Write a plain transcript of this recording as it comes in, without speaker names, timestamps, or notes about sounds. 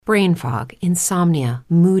Brain fog, insomnia,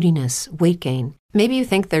 moodiness, weight gain. Maybe you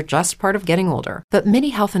think they're just part of getting older, but MIDI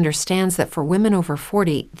Health understands that for women over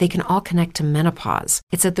 40, they can all connect to menopause.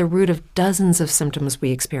 It's at the root of dozens of symptoms we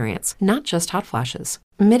experience, not just hot flashes.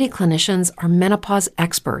 MIDI clinicians are menopause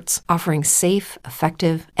experts, offering safe,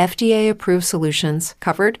 effective, FDA-approved solutions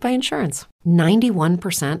covered by insurance.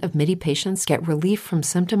 91% of MIDI patients get relief from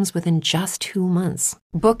symptoms within just 2 months.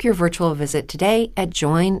 Book your virtual visit today at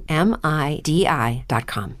joinmidi.com.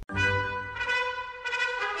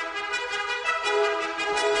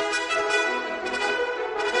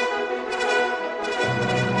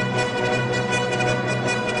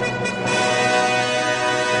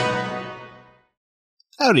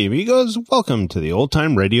 Howdy, amigos. Welcome to the Old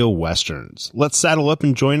Time Radio Westerns. Let's saddle up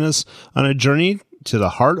and join us on a journey to the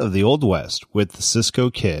heart of the Old West with the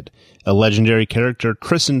Cisco Kid, a legendary character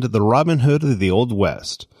christened the Robin Hood of the Old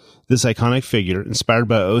West. This iconic figure, inspired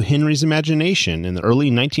by O. Henry's imagination in the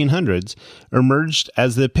early 1900s, emerged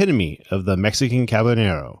as the epitome of the Mexican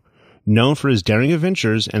caballero, known for his daring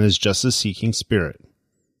adventures and his justice-seeking spirit.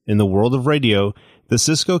 In the world of radio, the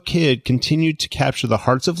Cisco Kid continued to capture the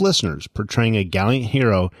hearts of listeners, portraying a gallant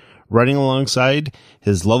hero riding alongside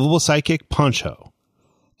his lovable sidekick, Pancho.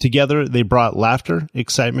 Together, they brought laughter,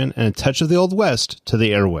 excitement, and a touch of the Old West to the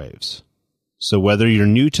airwaves. So whether you're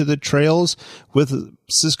new to the trails with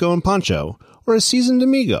Cisco and Pancho, or a seasoned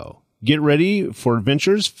amigo, get ready for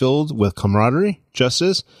adventures filled with camaraderie,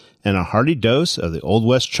 justice, and a hearty dose of the Old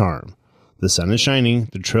West charm. The sun is shining,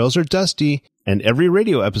 the trails are dusty, and every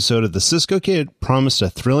radio episode of the Cisco Kid promised a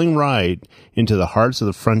thrilling ride into the hearts of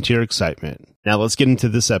the frontier excitement. Now let's get into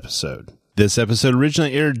this episode. This episode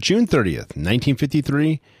originally aired June 30th,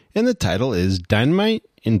 1953, and the title is Dynamite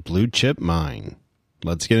in Blue Chip Mine.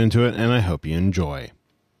 Let's get into it, and I hope you enjoy.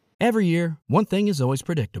 Every year, one thing is always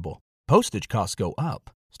predictable. Postage costs go up.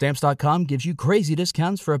 Stamps.com gives you crazy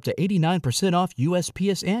discounts for up to 89% off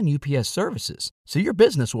USPS and UPS services, so your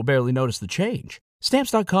business will barely notice the change.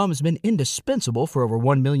 Stamps.com has been indispensable for over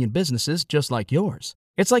 1 million businesses just like yours.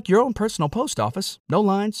 It's like your own personal post office. No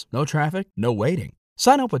lines, no traffic, no waiting.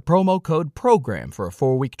 Sign up with promo code PROGRAM for a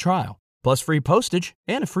 4-week trial, plus free postage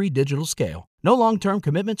and a free digital scale. No long-term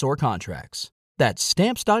commitments or contracts. That's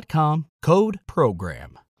Stamps.com, code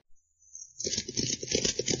PROGRAM.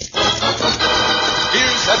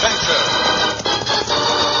 Here's adventure.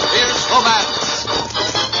 Here's romance.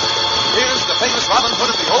 Here's the famous Robin Hood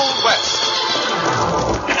of the Old West.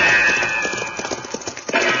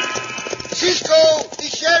 Cisco, the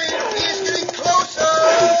sheriff is getting closer.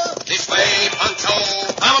 This way, Pancho.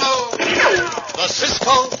 Vámonos. The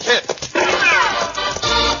Cisco Kid.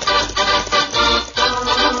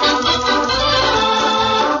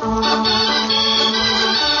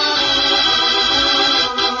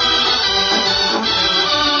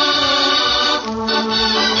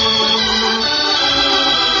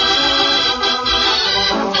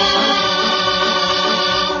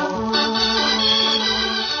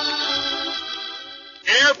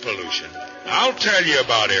 I'll tell you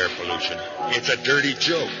about air pollution. It's a dirty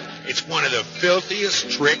joke. It's one of the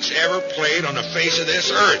filthiest tricks ever played on the face of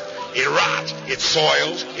this earth. It rots, it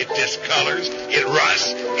soils, it discolors, it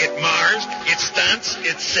rusts, it mars, it stunts,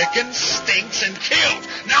 it sickens, stinks, and kills.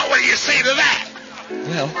 Now what do you say to that?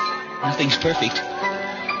 Well, nothing's perfect.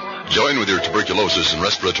 Join with your Tuberculosis and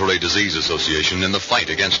Respiratory Disease Association in the fight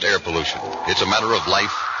against air pollution. It's a matter of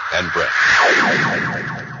life and breath.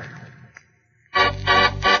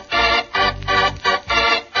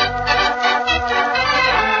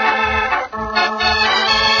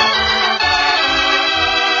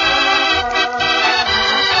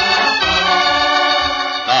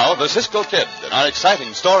 The Cisco Kid in our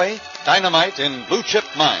exciting story, Dynamite in Blue Chip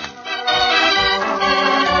Mine.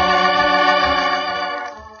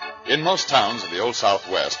 In most towns of the Old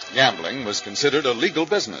Southwest, gambling was considered a legal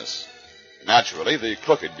business. Naturally, the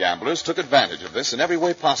crooked gamblers took advantage of this in every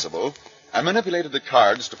way possible and manipulated the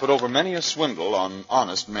cards to put over many a swindle on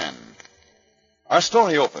honest men. Our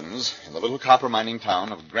story opens in the little copper mining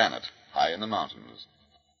town of Granite, high in the mountains.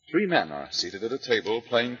 3 men are seated at a table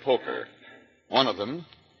playing poker. One of them,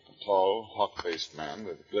 tall, hawk-faced man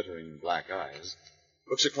with glittering black eyes,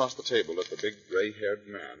 looks across the table at the big gray-haired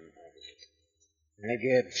man. I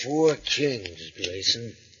get 4 kings,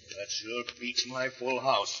 Grayson. That sure beats my full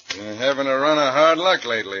house. You're having a run of hard luck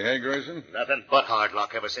lately, hey, Grayson? Nothing but hard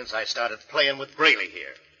luck ever since I started playing with Brayley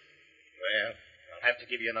here. Well, I'll have to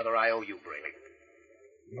give you another IOU, Brayley.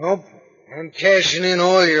 Nope. I'm cashing in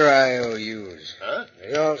all your IOUs. Huh?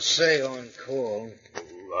 They all say on call.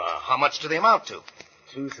 How much do they amount to?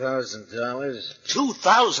 $2,000.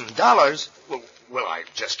 $2,000? Well, I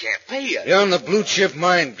just can't pay you. You're on the Blue Chip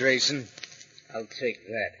Mine, Grayson. I'll take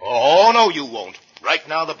that. Oh, no, you won't. Right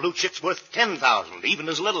now, the blue chip's worth 10,000, even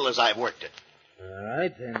as little as I've worked it. All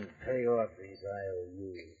right, then pay off these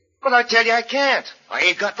IOUs. But I tell you, I can't. I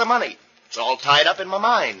ain't got the money. It's all tied up in my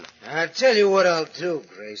mine. I'll tell you what I'll do,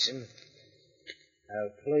 Grayson.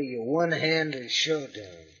 I'll play you one-handed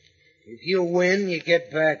showdown. If you win, you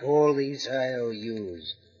get back all these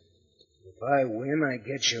IOUs. If I win, I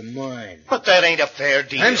get your mine. But that ain't a fair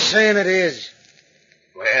deal. I'm saying it is.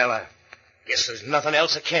 Well, I guess there's nothing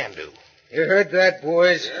else I can do. You heard that,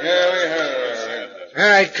 boys? Yeah, we heard. All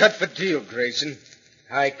right, cut for deal, Grayson.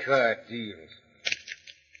 High card deals.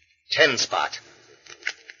 10 spot.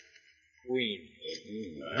 Queen.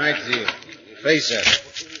 Right deal. Face up.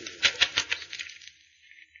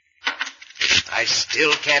 I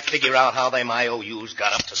still can't figure out how them IOUs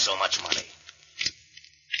got up to so much money.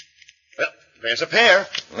 Well, there's a pair.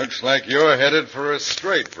 Looks like you're headed for a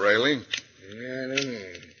straight, Braley. I don't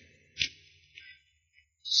know.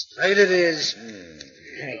 Straight it is.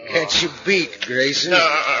 I got you beat, Grayson.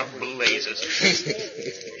 Blazes.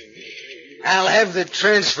 I'll have the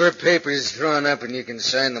transfer papers drawn up and you can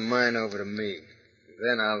sign the mine over to me.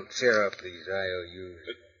 Then I'll tear up these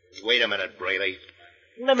IOUs. Wait a minute, Braley.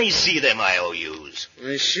 Let me see them IOUs.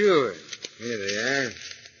 Sure. Here they are.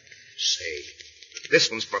 Say, this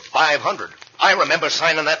one's for 500. I remember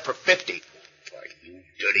signing that for 50. Why, you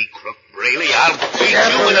dirty crook, Braley, I'll beat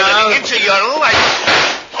you within an inch of your life.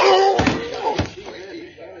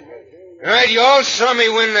 All right, you all saw me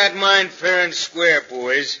win that mine fair and square,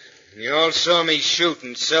 boys. You all saw me shoot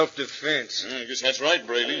in self-defense. I guess that's right,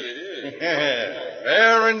 Braley.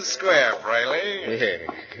 Fair and square, Braley. Yeah,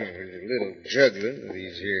 a little juggling with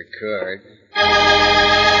these here cards.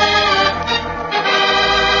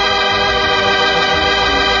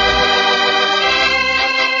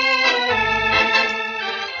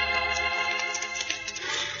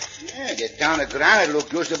 Yeah, the town of Granite look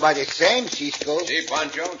just about the same, Cisco. See,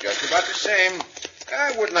 Pancho, just about the same.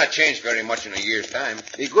 I would not change very much in a year's time.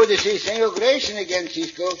 Be good to see Senor Grayson again,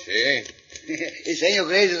 Cisco. See? Senor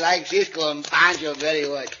Grayson likes Cisco and Pancho very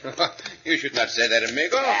much. You should not say that,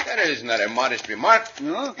 amigo. That is not a modest remark.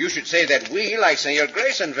 No? You should say that we like Senor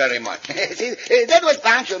Grayson very much. See, that's what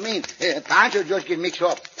Pancho means. Pancho just get mixed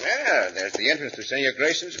up. Yeah, there's the entrance to Senor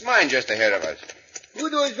Grayson's mine just ahead of us. Who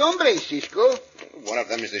those hombres, Cisco? One of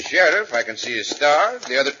them is the sheriff. I can see his star.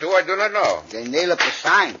 The other two I do not know. They nail up the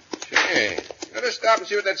sign. See. Let us stop and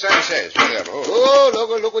see what that sign says.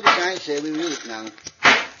 Look what the sign says. We read it now.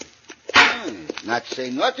 Not say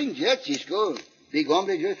nothing yet, Cisco. Big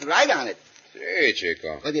hombre just write on it. See,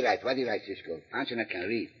 Chico. What do you write, Cisco? Pancho not can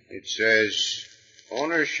read. It says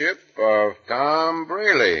ownership of Tom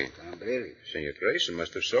Braley. Tom Braley. Senor Grayson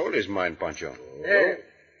must have sold his mine, Pancho. There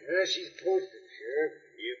she's posted, Sheriff.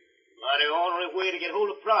 Mighty ornery way to get hold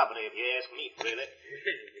of property, if you ask me, Braley.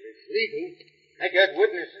 It's legal. I got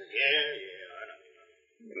witnesses. Yeah, I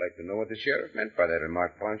know. I'd like to know what the sheriff meant by that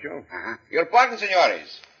remark, Pancho. Uh-huh. Your pardon,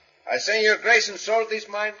 senores. I say Senor Grayson sold this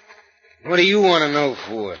mine? What do you want to know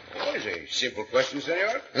for? Oh, it's a simple question,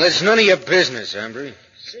 senor. Well, it's none of your business, hombre.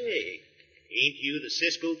 Say, ain't you the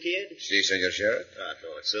Cisco kid? Si, senor sheriff. I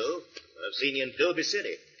thought so. I've seen you in Toby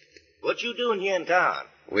City. What you doing here in town?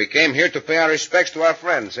 We came here to pay our respects to our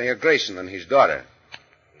friend, Senor Grayson, and his daughter.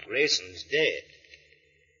 Grayson's dead.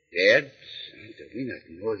 Dead? Do we not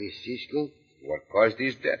know this, Cisco? What caused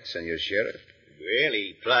his death, senor sheriff? Well,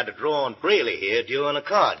 he tried to draw on Braley here during a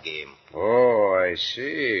card game. Oh, I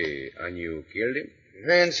see. And you killed him?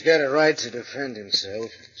 Man's got a right to defend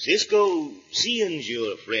himself. Cisco, seeing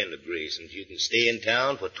you're a friend of Grayson's, you can stay in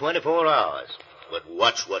town for 24 hours. But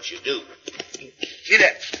watch what you do. See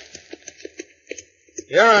that?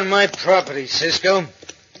 You're on my property, Cisco.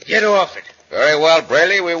 Get off it. Very well,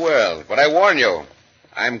 Braley, we will. But I warn you,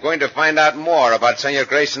 I'm going to find out more about Senor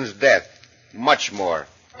Grayson's death. Much more.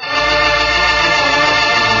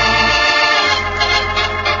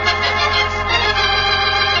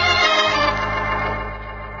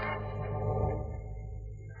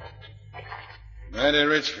 Mighty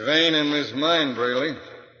rich vein in this mine, Braley.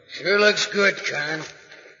 Sure looks good, Con.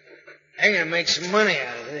 I'm gonna make some money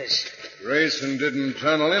out of this. Grayson didn't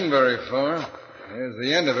tunnel in very far. There's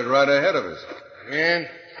the end of it right ahead of us. Yeah,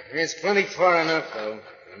 it's plenty far enough, though,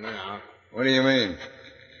 for now. What do you mean?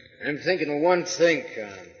 I'm thinking of one thing,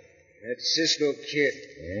 Con. That Cisco kid.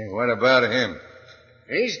 Yeah, what about him?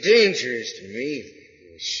 He's dangerous to me.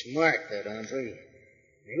 He's smart, that hombre.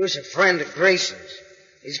 He was a friend of Grayson's.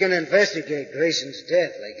 He's going to investigate Grayson's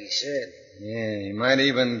death, like he said. Yeah, he might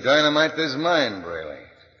even dynamite this mine, Braley.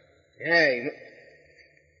 Yeah,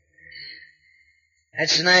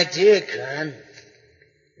 that's an idea, Con.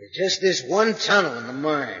 There's just this one tunnel in the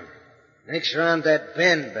mine. Makes around that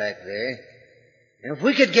bend back there. And if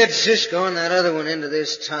we could get Cisco and that other one into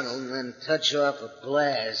this tunnel and then touch off a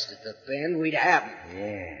blast at the bend, we'd have 'em.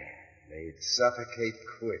 Yeah, they'd suffocate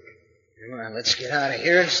quick. Come on, let's get out of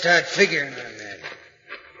here and start figuring on that.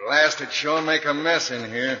 Blast would sure make a mess in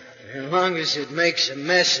here. As long as it makes a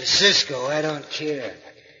mess of Cisco, I don't care.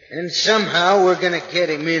 And somehow we're gonna get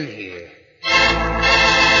him in here.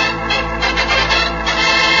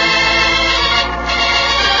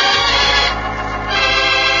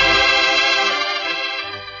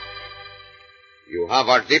 You have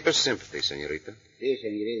our deepest sympathy, senorita. Si,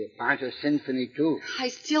 senorita. Pancho's symphony, too. I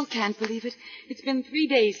still can't believe it. It's been 3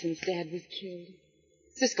 days since Dad was killed.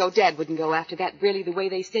 Cisco, Dad wouldn't go after that really the way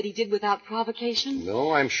they said he did without provocation.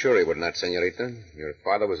 No, I'm sure he would not, senorita. Your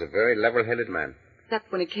father was a very level-headed man.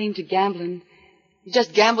 Except when it came to gambling. He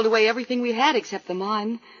just gambled away everything we had except the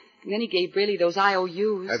mine. And then he gave Braley those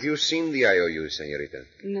IOUs. Have you seen the IOUs, senorita?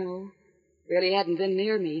 No. Braley hadn't been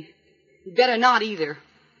near me. He'd better not either.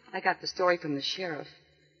 I got the story from the sheriff.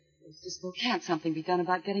 Cisco, can't something be done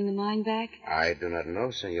about getting the mine back? I do not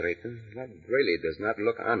know, senorita. That Braley does not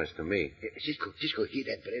look honest to me. Cisco, hear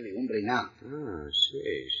that Braley hombre now. Oh,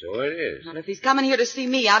 see, so it is. Well, if he's coming here to see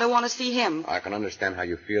me, I don't want to see him. I can understand how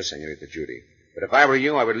you feel, senorita Judy. But if I were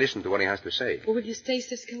you, I would listen to what he has to say. Well, will you stay,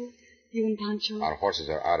 Cisco? You and Pancho? Our horses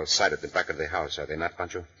are out of sight at the back of the house, are they not,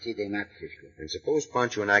 Pancho? Si, they not, Cisco. And suppose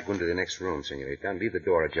Pancho and I go into the next room, senorita, and leave the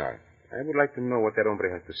door ajar. I would like to know what that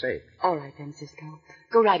hombre has to say. All right, then, Cisco.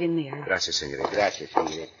 Go right in there. Gracias, senorita. Gracias,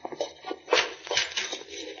 senorita.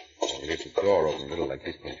 You leave the door open a little like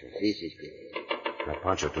this, Pancho. Si, Cisco. Now,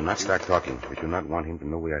 Pancho, do not start talking. We do not want him to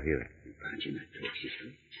know we are here. Pancho not talk,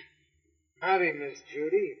 Cisco. Howdy, Miss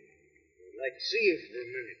Judy. I'd like to see you for a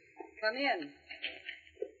minute. Come in.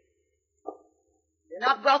 You're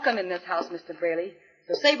not welcome in this house, Mr. Braley.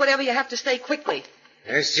 So say whatever you have to say quickly.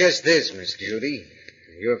 It's just this, Miss Judy.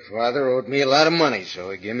 Your father owed me a lot of money,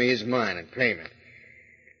 so he gave me his mine in payment.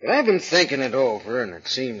 But I've been thinking it over, and it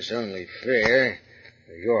seems only fair.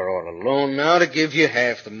 You're all alone now to give you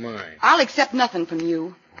half the mine. I'll accept nothing from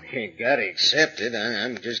you. You ain't got to accept it.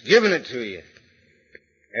 I'm just giving it to you.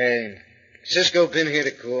 Cisco been here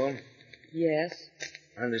to call? Yes.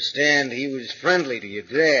 Understand he was friendly to your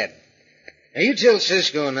dad. Now, you tell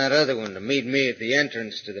Cisco and that other one to meet me at the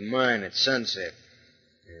entrance to the mine at sunset.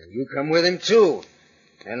 You come with him, too.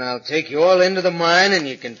 And I'll take you all into the mine, and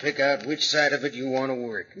you can pick out which side of it you want to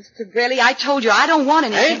work. Mr. Braley, I told you I don't want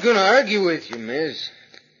anything. I ain't going to argue with you, miss.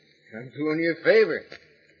 I'm doing you a favor.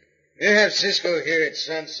 You have Cisco here at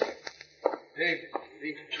sunset. Hey,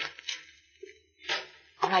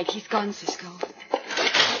 All right, he's gone, Cisco.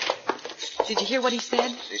 Did you hear what he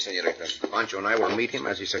said? Si, senorita. Pancho and I will meet him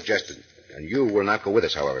as he suggested. And you will not go with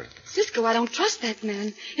us, however. Cisco, I don't trust that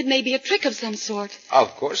man. It may be a trick of some sort.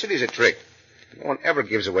 Of course it is a trick. No one ever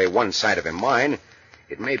gives away one side of a mine.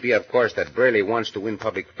 It may be, of course, that Braley wants to win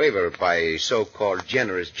public favor by a so-called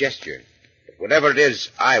generous gesture. But whatever it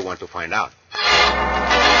is, I want to find out.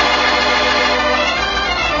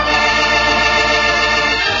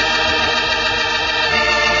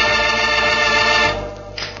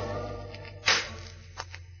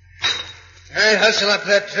 All right, hustle up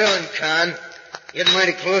that drilling, Con. Getting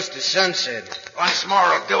mighty close to sunset. Once more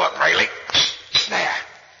will do it, Braley. There.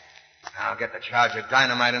 Now get the charge of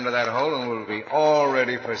dynamite into that hole, and we'll be all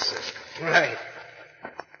ready for Cisco. Right.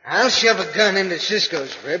 I'll shove a gun into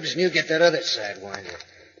Cisco's ribs, and you get that other sidewinder.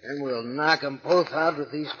 Then we'll knock 'em both out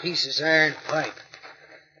with these pieces of iron pipe.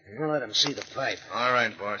 And we'll let 'em see the pipe. All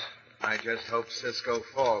right, boss. I just hope Cisco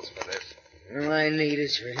falls for this. All I need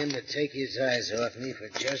is for him to take his eyes off me for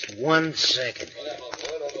just 1 second.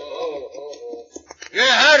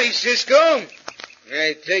 Yeah, howdy, Cisco.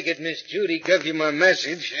 I take it Miss Judy gave you my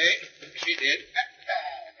message. Hey, she did.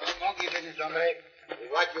 No monkey business, hombre. We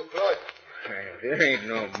watch you close. There ain't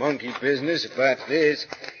no monkey business about this.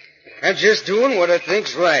 I'm just doing what I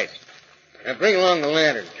think's right. Now bring along the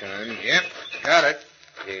lantern, Con. Yep, got it.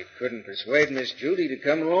 You couldn't persuade Miss Judy to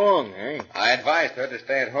come along, eh? I advised her to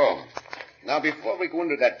stay at home. Now, before we go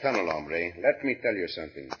into that tunnel, hombre, let me tell you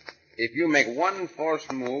something. If you make one false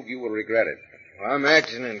move, you will regret it. Well, I'm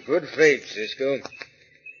acting in good faith, Cisco.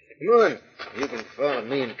 Come on. You can follow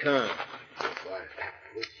me and Con.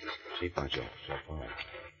 See, Pancho, so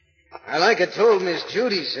far. Like I told Miss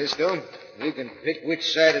Judy, Cisco, you can pick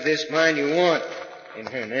which side of this mine you want in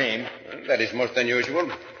her name. Well, that is most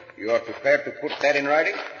unusual. You are prepared to put that in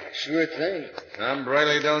writing? Sure thing. Tom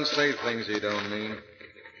Braley don't say things he don't mean.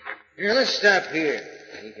 Here, let's stop here.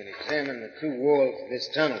 You can examine the 2 walls of this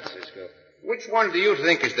tunnel, Cisco. Which one do you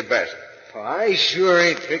think is the best? Oh, I sure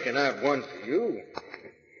ain't picking out one for you.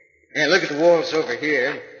 Hey, look at the walls over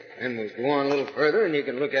here. Then we'll go on a little further, and you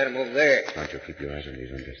can look at him over there. Pancho, keep your eyes on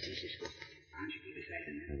these understicks.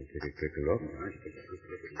 Have a pretty quick look.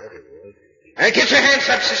 Hey, get your hands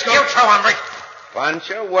up, Cisco. You too, hombre.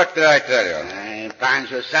 Pancho, what did I tell you?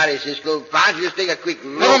 Pancho, sorry, Cisco. Pancho, just take a quick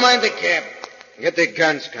look. Never mind the cab. Get the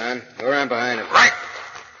guns, Con. Go around behind him. Right.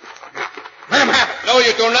 Let him have it. No,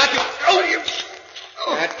 you do not.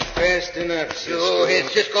 Not fast enough, Cisco. You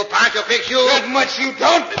hit Cisco. Pancho picks you. Not much you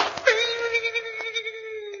don't.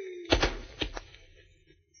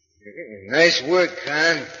 Nice work,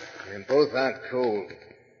 Con. They're both out cold.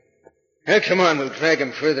 Now, come on, we'll drag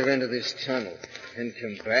him further into this tunnel. Then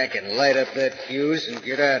come back and light up that fuse and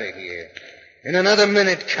get out of here. In another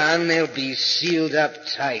minute, Con, they'll be sealed up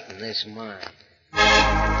tight in this mine.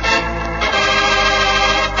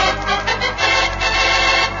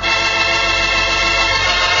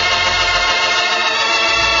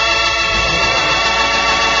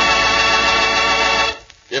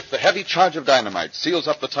 If the heavy charge of dynamite seals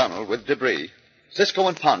up the tunnel with debris, Cisco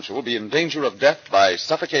and Pancho will be in danger of death by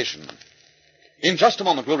suffocation. In just a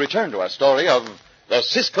moment, we'll return to our story of the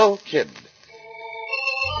Cisco Kid.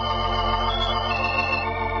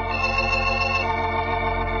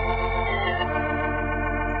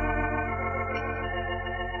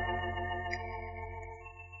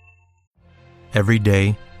 Every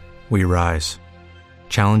day, we rise,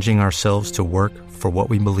 challenging ourselves to work for what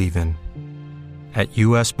we believe in. At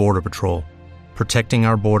U.S. Border Patrol, protecting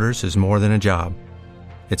our borders is more than a job.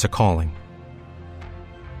 It's a calling.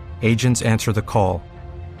 Agents answer the call,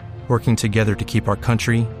 working together to keep our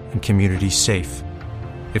country and communities safe.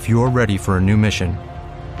 If you're ready for a new mission,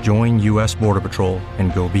 join U.S. Border Patrol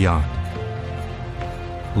and go beyond.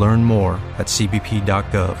 Learn more at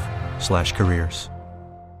cbp.gov/careers.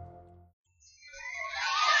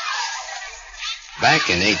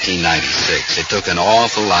 Back in 1896, it took an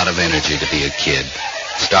awful lot of energy to be a kid,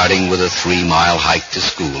 starting with a 3-mile hike to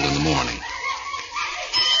school in the morning.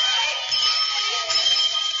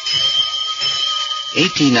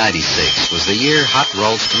 1896 was the year Hot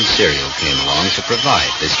Ralston cereal came along to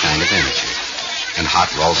provide this kind of energy. And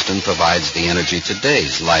Hot Ralston provides the energy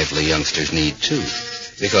today's lively youngsters need, too,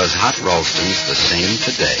 because Hot Ralston's the same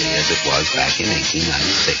today as it was back in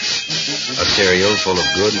 1896. A cereal full of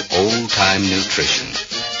good old-time nutrition.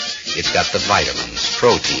 It's got the vitamins,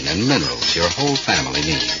 protein, and minerals your whole family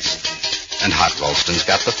needs. And Hot Ralston's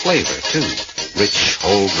got the flavor, too. Rich,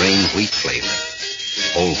 whole-grain wheat flavor.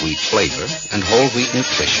 Whole wheat flavor and whole wheat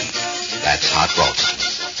nutrition. That's Hot Ralston.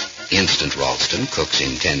 Instant Ralston cooks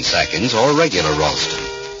in 10 seconds, or regular Ralston.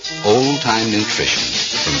 Old-time nutrition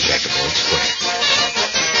from Checkerboard Square.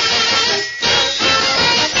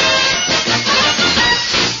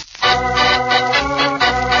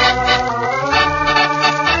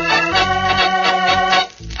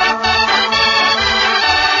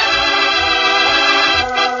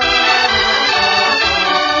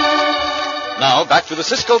 Now, back to the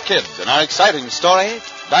Cisco Kid and our exciting story,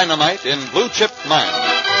 Dynamite in Blue Chip Mine.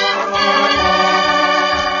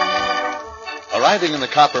 Arriving in the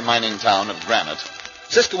copper mining town of Granite,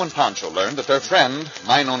 Cisco and Pancho learned that their friend,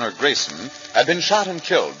 mine owner Grayson, had been shot and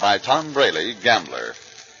killed by Tom Braley, gambler.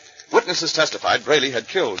 Witnesses testified Braley had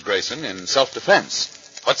killed Grayson in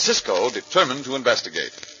self-defense, but Cisco determined to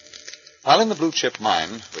investigate. While in the Blue Chip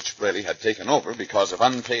Mine, which Braley had taken over because of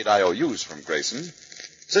unpaid IOUs from Grayson,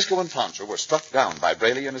 Cisco and Pancho were struck down by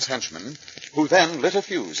Braley and his henchmen, who then lit a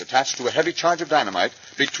fuse attached to a heavy charge of dynamite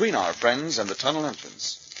between our friends and the tunnel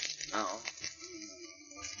entrance. Now,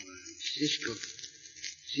 Cisco.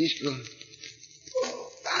 Oh,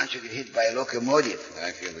 Pancho get hit by a locomotive.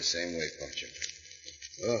 I feel the same way, Pancho.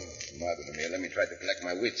 Oh, mother to me. Let me try to collect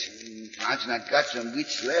my wits. Pancho not got some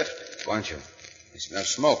wits left. Pancho, I smell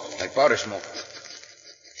smoke, like powder smoke.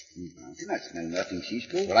 Pancho not smell nothing,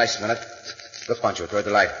 Cisco. Well, I smell it. Look, Pancho, toward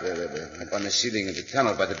the light. Up on the ceiling of the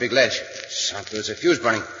tunnel by the big ledge. Santo, there's a fuse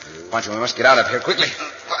burning. Pancho, we must get out of here quickly.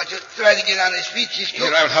 Pancho, try to get on his feet, Cisco.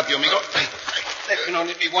 Here, I'll help you, amigo. There can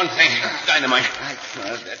only be one thing. Dynamite.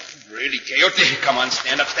 That really coyote. Come on,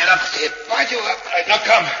 stand up, stand up. Pancho, up. Right, now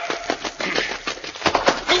come.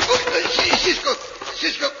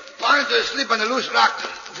 Cisco, Pancho slip on the loose rock.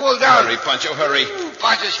 Fall down. Hurry, Pancho, hurry.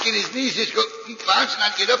 Pancho skin his knees, Cisco. Pancho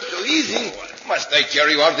not get up so easy. Must I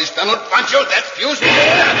carry you out of this tunnel, Pancho? That fuse.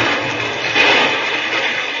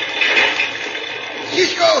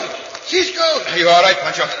 Cisco. Are you all right,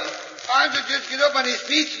 Pancho? Pancho just get up on his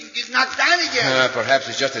feet and get knocked down again. Perhaps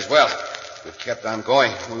it's just as well. If we'd kept on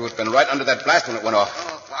going, we would have been right under that blast when it went off.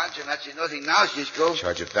 Oh, Pancho not see nothing now, Cisco.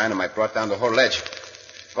 Charge of dynamite brought down the whole ledge.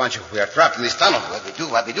 Pancho, we are trapped in this tunnel.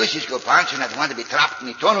 What we do, Cisco? Pancho not want to be trapped in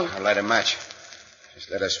the tunnel. I'll light a match.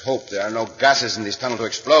 Just let us hope there are no gases in this tunnel to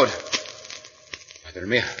explode. Madre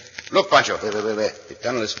mia. Look, Pancho. Wait. The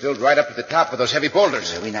tunnel is filled right up to the top with those heavy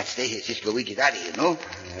boulders. We not stay here, Cisco. We get out of here, no?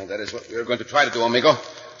 Yeah, that is what we are going to try to do, amigo.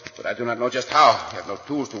 But I do not know just how. I have no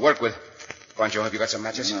tools to work with. Pancho, have you got some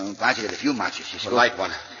matches? No, Pancho got a few matches, Cisco. A light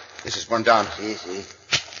one. This is burned down. See.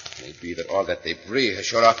 Maybe that all that debris has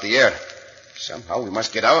shot off the air. Somehow we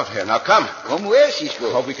must get out of here. Now come. Come where,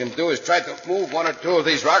 Cisco? All we can do is try to move one or two of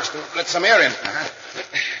these rocks to let some air in.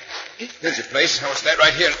 Here's your place. How is that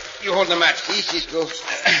right here? You hold the match. See, Cisco.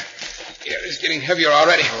 Air is getting heavier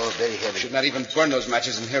already. Oh, very heavy. Should not even burn those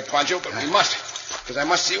matches in here, Pancho, but we must. Because I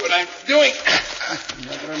must see what I'm doing.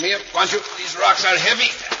 Madre mia, Pancho, these rocks are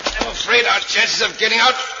heavy. I'm afraid our chances of getting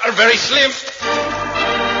out are very slim.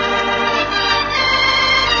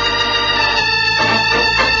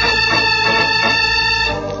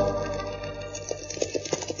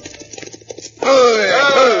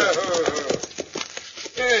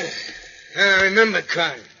 Remember,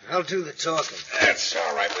 Con, I'll do the talking. That's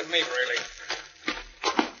all right with me, Braley.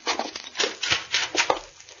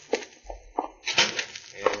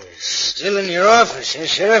 Still in your office, eh,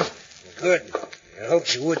 Sheriff? Good. I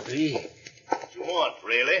hoped you would be. What you want,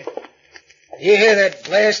 really? You hear that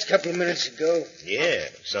blast a couple of minutes ago? Yeah.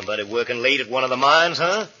 Somebody working late at one of the mines,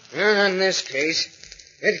 huh? Not in this case.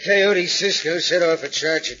 That coyote Cisco set off a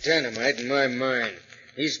charge of dynamite in my mine.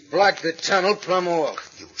 He's blocked the tunnel plumb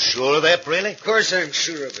off. You sure of that, Braley? Of course I'm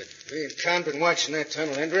sure of it. Me and Con been watching that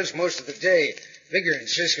tunnel entrance most of the day. Figuring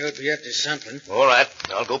Cisco'd be up to something. All right.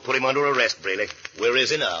 I'll go put him under arrest, Braley. Where is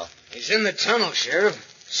he now? He's in the tunnel, Sheriff.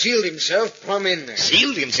 Sealed himself plumb in there.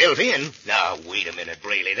 Sealed himself in? Now, wait a minute,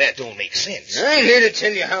 Braley. That don't make sense. I ain't here to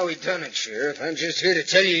tell you how he done it, Sheriff. I'm just here to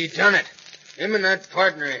tell you he done it. Him and that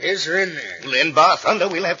partner of his are in there. Well, then, by thunder,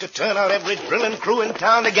 we'll have to turn out every drilling crew in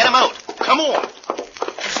town to get him out. Come on.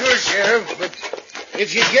 Sure, Sheriff, but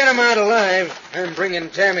if you get him out alive, I'm bringing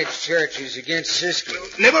damage charges against Cisco.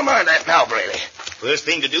 Never mind that now, Braley. First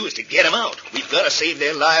thing to do is to get them out. We've got to save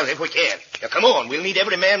their lives if we can. Now, come on. We'll need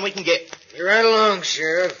every man we can get. You're right along,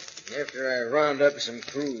 Sheriff. After I round up some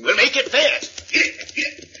crews. We'll make it fast.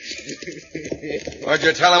 What'd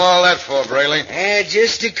you tell him all that for, Braley?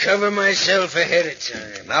 Just to cover myself ahead of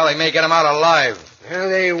time. Now they may get him out alive. Well,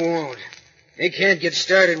 they won't. They can't get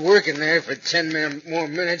started working there for 10 more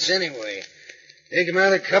minutes anyway. Take them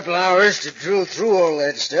out a couple hours to drill through all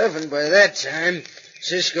that stuff, and by that time,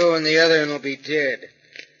 Cisco and the other one will be dead.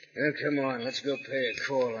 Now, come on, let's go pay a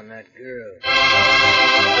call on that girl.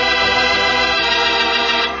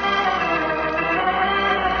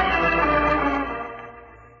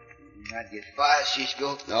 Not get far,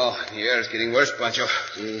 Cisco. No, the air is getting worse, Pancho.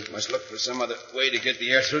 Must look for some other way to get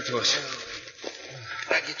the air through to us.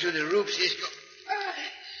 Back you to the roof, Cisco.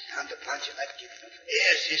 Time to Pancho not get enough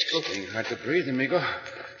air, Cisco. It's getting hard to breathe, amigo.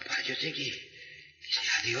 Pancho think he's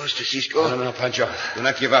adios to Cisco. No, Pancho. Do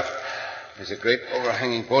not give up. There's a great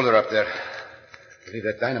overhanging boulder up there. I believe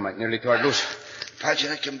that dynamite nearly tore it loose. Pancho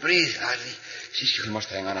not can breathe hardly. Cisco. You must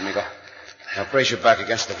hang on, amigo. Now brace your back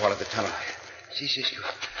against the wall of the tunnel. See, Cisco.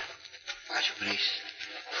 Pancho, please.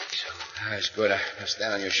 So. That's good. I'll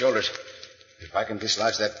stand on your shoulders. If I can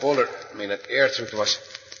dislodge that boulder, let air through to us.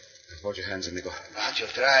 Hold your hands, amigo. Pancho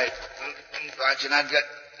tried. Pancho not got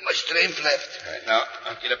much strength left. All right, now,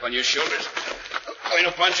 I'll get up on your shoulders.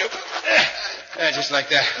 Bueno, Pancho. Just like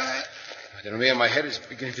that. Madre mia, my head is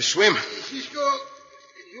beginning to swim. Cisco,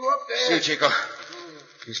 you up there? See, Chico.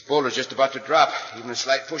 This boulder's just about to drop. Even a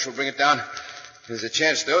slight push will bring it down. There's a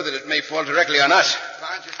chance, though, that it may fall directly on us.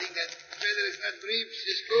 Pancho think that feather is not brief,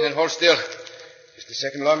 Cisco. Then hold still. Just a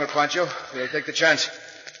second longer, Pancho. We'll take the chance.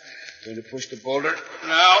 Going to push the boulder.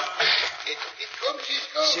 Now. It comes,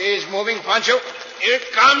 Cisco. See, it's moving, Pancho. Here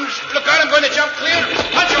it comes. Look out, I'm going to jump clear.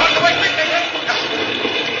 Pancho, on the way, quick.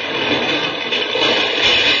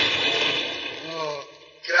 Oh,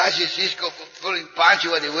 gracias, Cisco, for pulling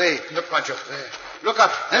Pancho out of the way. Look, Pancho. Look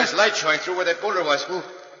up. There's light showing through where that boulder was.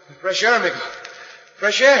 Fresh air, amigo.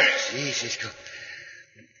 Fresh air. See, Cisco.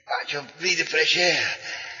 Pancho, breathe the fresh air.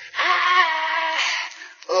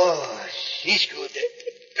 Oh, Cisco, the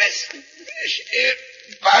best fresh air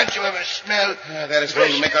Pancho ever smelled. That is where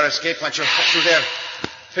we'll make our escape, Pancho. Up through there.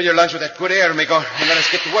 Fill your lungs with that good air, amigo, and let us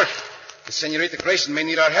get to work. The Senorita Grayson may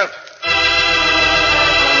need our help.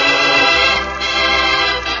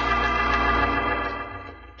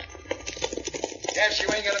 Guess you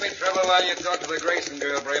ain't gonna be trouble while you talk to the Grayson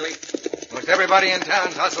girl, Braley. Most everybody in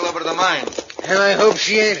town's hustle over to the mine. And I hope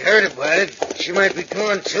she ain't heard about it. She might be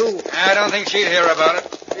gone, too. I don't think she'd hear about it.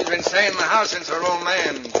 She's been staying in the house since her old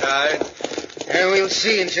man died. And we'll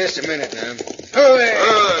see in just a minute now. Oh, there.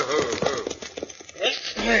 Oh.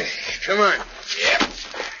 Come on. Yep.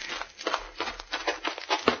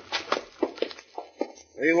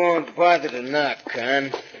 We won't bother to knock,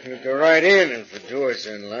 Con. We'll go right in if the door's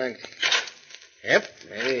unlocked. Yep,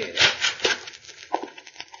 there he is.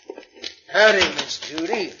 Howdy, Miss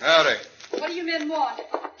Judy. Howdy. What do you men want?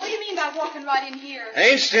 What do you mean by walking right in here? I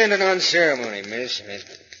ain't standing on ceremony, miss.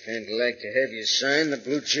 I'd like to have you sign the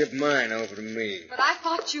blue chip mine over to me. But I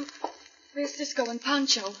thought you... Where's Cisco and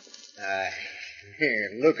Pancho?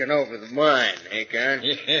 Looking over the mine, eh, Con?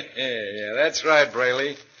 Yeah, that's right,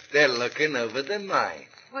 Braley. They're looking over the mine.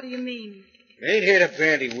 What do you mean? Ain't here to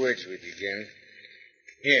bandy words with you, Jen.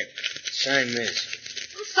 Here, sign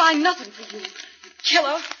this. I'll sign nothing for you,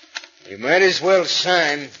 killer. You might as well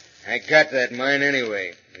sign. I got that mine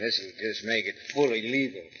anyway. This'll just make it fully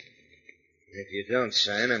legal. If you don't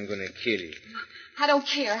sign, I'm going to kill you. I don't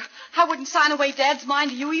care. I wouldn't sign away Dad's mine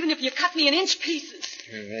to you even if you cut me in inch pieces.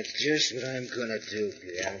 And that's just what I'm going to do,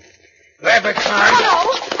 Gal. Grab it, Con.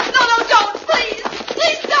 No, don't. Please.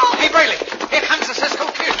 Please don't. Hey, Braley, here comes the Cisco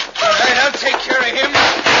Kid. All right, I'll take care of him.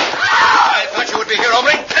 I thought you would be here,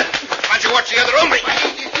 hombre. Why don't you watch the other hombre?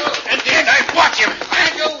 Indeed, I watch him.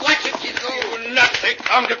 And you watch it, Cisco. You will not take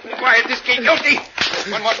long to quiet this kid guilty.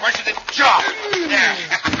 One more punch to the jaw. There.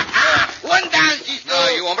 One down, Cisco. No,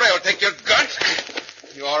 you hombre, I'll take your guns.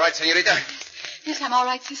 You all right, senorita? Yes, I'm all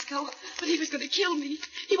right, Cisco. But he was going to kill me.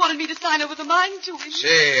 He wanted me to sign over the mine to him.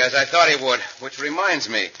 See, as I thought he would. Which reminds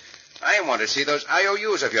me, I want to see those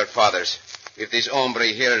IOUs of your father's. If this hombre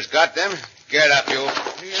here has got them, get up, you.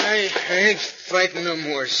 I ain't fighting no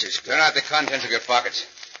more, Cisco. Turn out the contents of your pockets.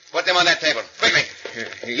 Put them on that table, quickly.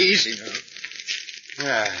 Easy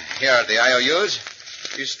now. Here are the IOUs.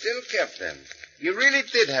 You still kept them. You really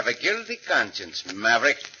did have a guilty conscience,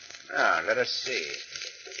 Maverick. Now, let us see.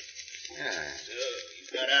 So,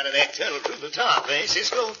 you got out of that tunnel through the top, eh,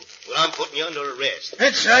 Cisco? Well, I'm putting you under arrest.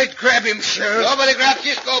 That's right. Grab him, Sheriff. Nobody grab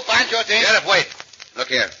Cisco, Pancho thing. Sheriff, wait. Look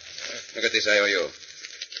here. Look at this IOU.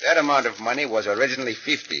 That amount of money was originally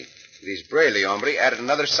 50. This Braley hombre added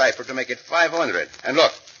another cipher to make it 500. And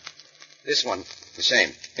look, this one, the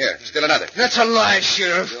same. Here, still another. That's a lie,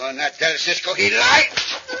 Sheriff. You will not tell Cisco he lied.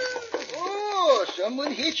 Oh,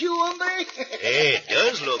 someone hit you, hombre? Hey, it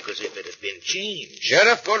does look as if it had been changed.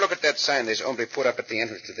 Sheriff, go look at that sign this hombre put up at the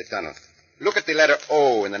entrance to the tunnel. Look at the letter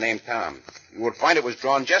O in the name Tom. You will find it was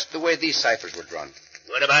drawn just the way these ciphers were drawn.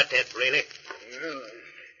 What about that, Braley?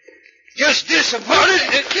 Just this about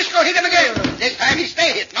it. Cisco hit him again. This time he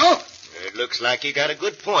stay hit, no? It looks like you got a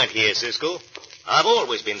good point here, Cisco. I've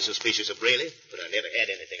always been suspicious of Braley, but I never had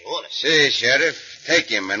anything on it. See, Sheriff, take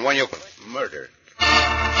him, and when you... Murder.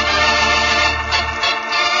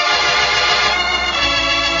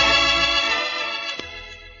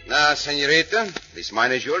 Now, senorita, this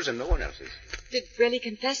mine is yours and no one else's. Did Braley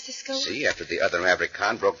confess, Cisco? See, after the other Maverick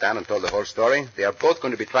Khan broke down and told the whole story, they are both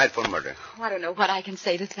going to be tried for murder. Oh, I don't know what I can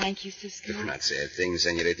say to thank you, Cisco. Do not say a thing,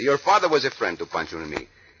 senorita. Your father was a friend to Pancho and me.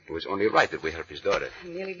 It was only right that we help his daughter.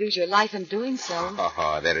 You nearly lose your life in doing so.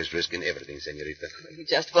 There is risk in everything, senorita. You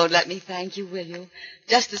just won't let me thank you, will you?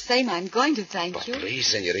 Just the same, I'm going to thank you. Please,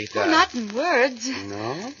 senorita. Oh, not in words.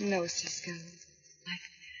 No? No, Cisco.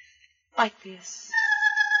 Like this.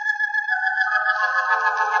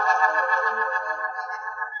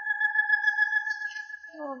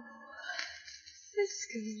 Oh,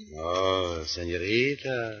 Cisco. Oh,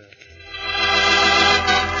 senorita.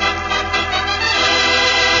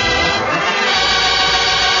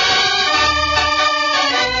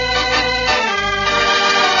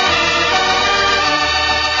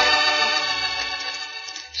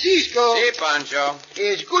 Cisco. Si, Pancho.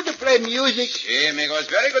 It's good to play music. Si, amigo. It's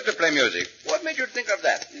very good to play music. What made you think of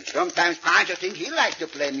that? Sometimes Pancho thinks he likes to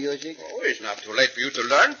play music. Oh, it's not too late for you to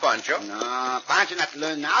learn, Pancho. No, Pancho not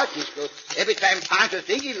learn now, Cisco. Every time Pancho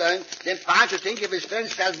think he learn, then Pancho think of his friend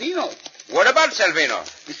Salvino. What about Salvino?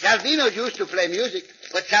 Salvino used to play music,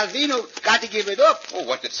 but Salvino got to give it up. Oh,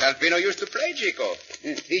 what did Salvino used to play, Chico?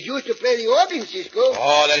 He used to play the organ, Cisco.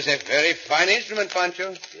 Oh, that is a very fine instrument,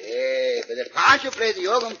 Pancho. Yeah, but if Pancho played the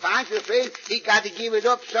organ, Pancho afraid he got to give it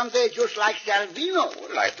up someday just like Salvino.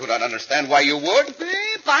 Well, I do not understand why you would.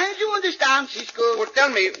 Hey, Pancho understand, Cisco. Well, tell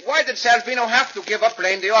me, why did Salvino have to give up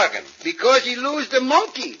playing the organ? Because he lose the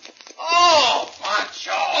monkey. Oh,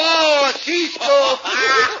 Pancho! Oh, Cisco!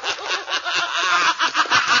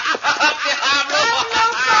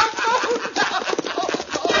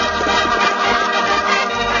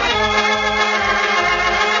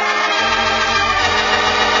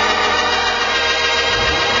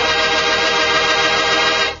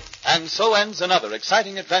 And so ends another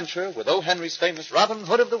exciting adventure with O. Henry's famous Robin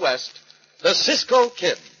Hood of the West, the Cisco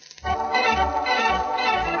Kid.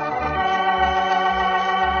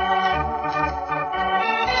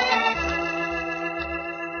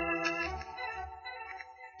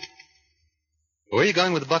 Where are you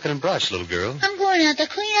going with the bucket and brush, little girl? I'm going out to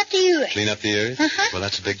clean up the earth. Clean up the earth? Uh-huh. Well,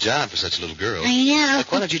 that's a big job for such a little girl. I know.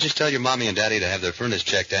 Look, why don't you just tell your mommy and daddy to have their furnace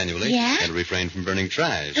checked annually and refrain from burning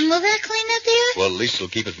trash? And will that clean up the earth? Well, at least it'll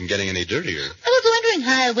keep it from getting any dirtier. I was wondering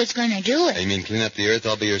how I was going to do it. You mean clean up the earth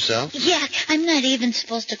all by yourself? Yeah, I'm not even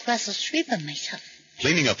supposed to cross the street by myself.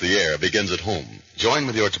 Cleaning up the air begins at home. Join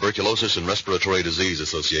with your Tuberculosis and Respiratory Disease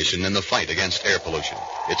Association in the fight against air pollution.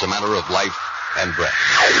 It's a matter of life and breath.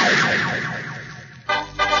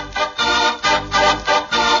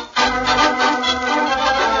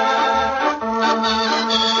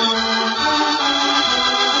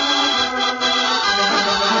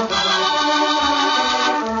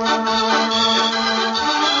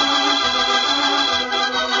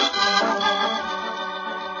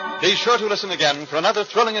 Be sure to listen again for another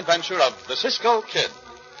thrilling adventure of the Cisco Kid.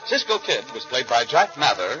 Cisco Kid was played by Jack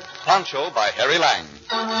Mather, Pancho by Harry Lang.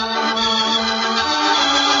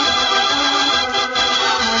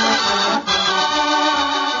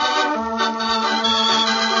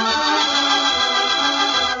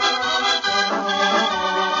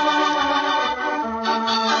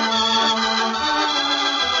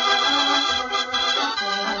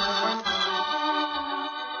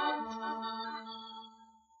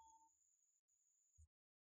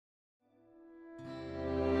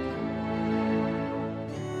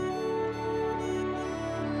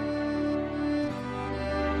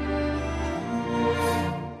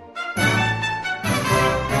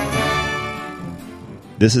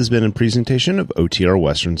 This has been a presentation of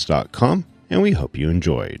OTRWesterns.com, and we hope you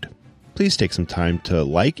enjoyed. Please take some time to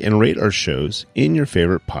like and rate our shows in your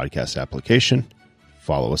favorite podcast application.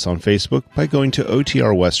 Follow us on Facebook by going to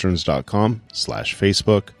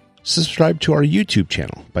OTRWesterns.com/Facebook. Subscribe to our YouTube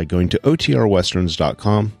channel by going to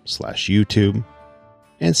OTRWesterns.com/YouTube.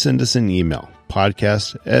 And send us an email,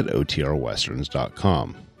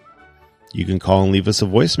 podcast@OTRWesterns.com. You can call and leave us a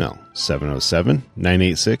voicemail,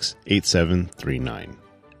 707-986-8739.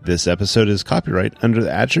 This episode is copyright under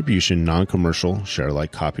the Attribution Non-Commercial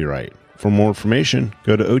Share-alike copyright. For more information,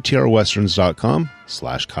 go to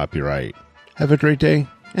OTRWesterns.com/copyright. Have a great day,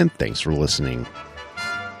 and thanks for listening.